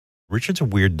Richard's a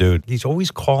weird dude. He's always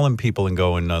calling people and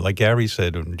going, like Gary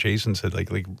said and Jason said, like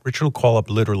Richard will call up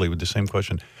literally with the same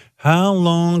question. How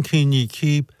long can you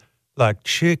keep like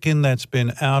chicken that's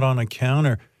been out on a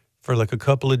counter for like a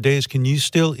couple of days? Can you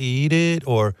still eat it?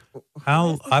 Or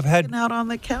how I've had out on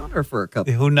the counter for a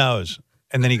couple. Who knows?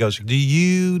 And then he goes, do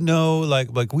you know,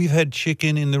 like we've had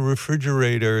chicken in the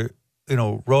refrigerator,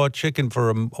 raw chicken for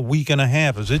a week and a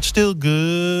half. Is it still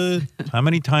good? How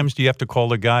many times do you have to call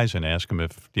the guys and ask them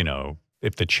if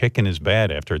the chicken is bad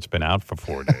after it's been out for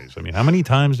 4 days? I mean, how many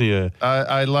times do you?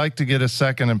 I like to get a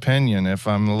second opinion if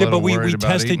I'm a little worried about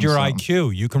we tested your something.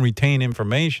 IQ. You can retain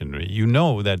information. You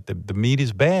know that the meat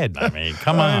is bad. I mean,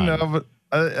 come on. I know, but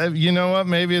you know what?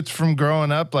 Maybe it's from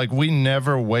growing up. Like, we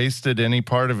never wasted any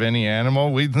part of any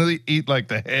animal. We eat like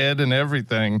the head and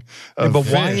everything. But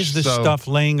why is this stuff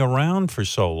laying around for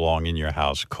so long in your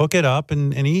house? Cook it up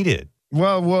and eat it.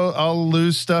 Well, I'll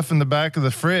lose stuff in the back of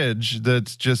the fridge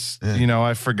that's just,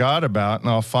 I forgot about, and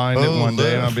I'll find it one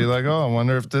day, and I'll be like, I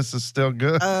wonder if this is still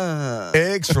good.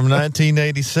 Eggs from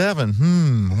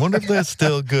 1987. Wonder if that's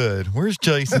still good. Where's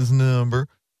Jason's number?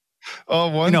 Oh,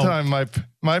 one time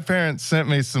my parents sent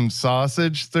me some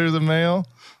sausage through the mail,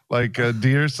 like a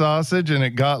deer sausage, and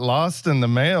it got lost in the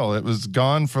mail. It was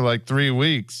gone for like 3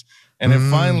 weeks, and it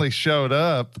finally showed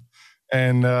up,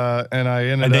 and I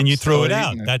ended up. And then you threw it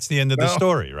out. It. That's the end of the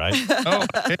story, right? No,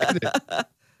 I ate it.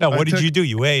 No, what did you do?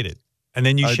 You ate it, and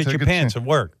then you shit your pants at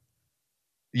work.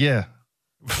 Yeah.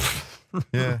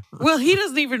 Yeah. Well, he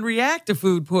doesn't even react to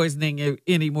food poisoning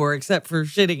anymore, except for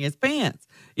shitting his pants.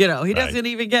 He doesn't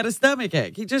even get a stomach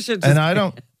ache. He just shits his pants.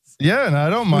 And I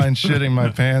don't mind shitting my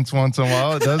pants once in a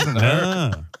while. It doesn't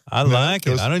hurt. I like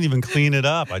it. I don't even clean it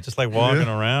up. I just like walking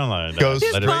around like that.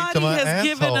 His body has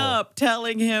given up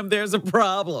telling him there's a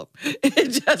problem.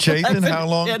 Jason, how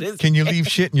long can you leave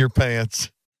shit in your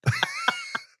pants?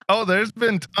 Oh, there's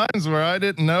been times where I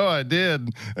didn't know I did.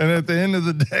 And at the end of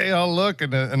the day, I'll look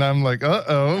at it and I'm like,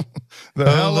 how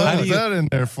long is that in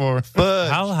there for?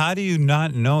 But how do you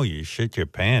not know you shit your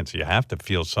pants? You have to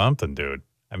feel something, dude.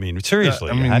 I mean,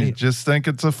 seriously. You just think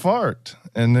it's a fart.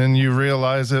 And then you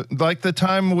realize it. Like the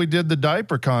time we did the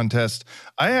diaper contest,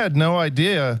 I had no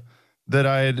idea that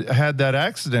I had that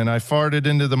accident. I farted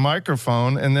into the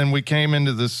microphone, and then we came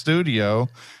into the studio,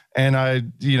 and I,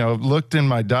 looked in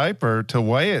my diaper to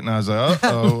weigh it, and I was like,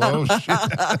 oh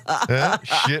shit.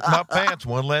 Shit in my pants.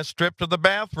 One last trip to the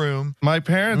bathroom. My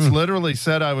parents literally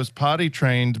said I was potty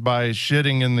trained by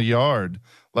shitting in the yard.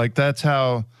 Like, that's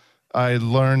how I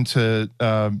learned to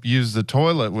use the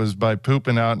toilet, was by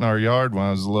pooping out in our yard when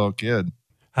I was a little kid.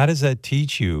 How does that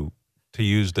teach you to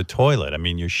use the toilet? I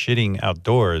mean, you're shitting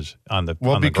outdoors on the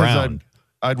ground.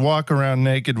 I'd walk around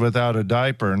naked without a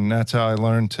diaper, and that's how I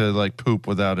learned to like poop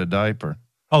without a diaper.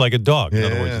 Oh, like a dog. In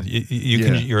other words,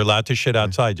 you're allowed to shit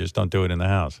outside, just don't do it in the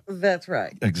house. That's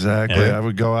right. Exactly. Yeah. I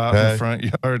would go out in the front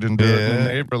yard and do it, and the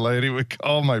neighbor lady would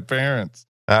call my parents.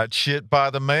 I'd shit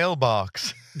by the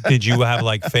mailbox. Did you have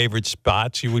like favorite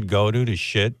spots you would go to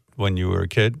shit when you were a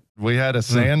kid? We had a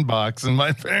sandbox, and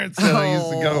my parents said I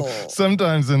used to go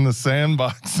sometimes in the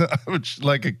sandbox. I would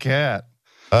like a cat.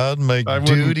 I'd make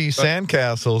duty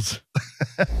sandcastles.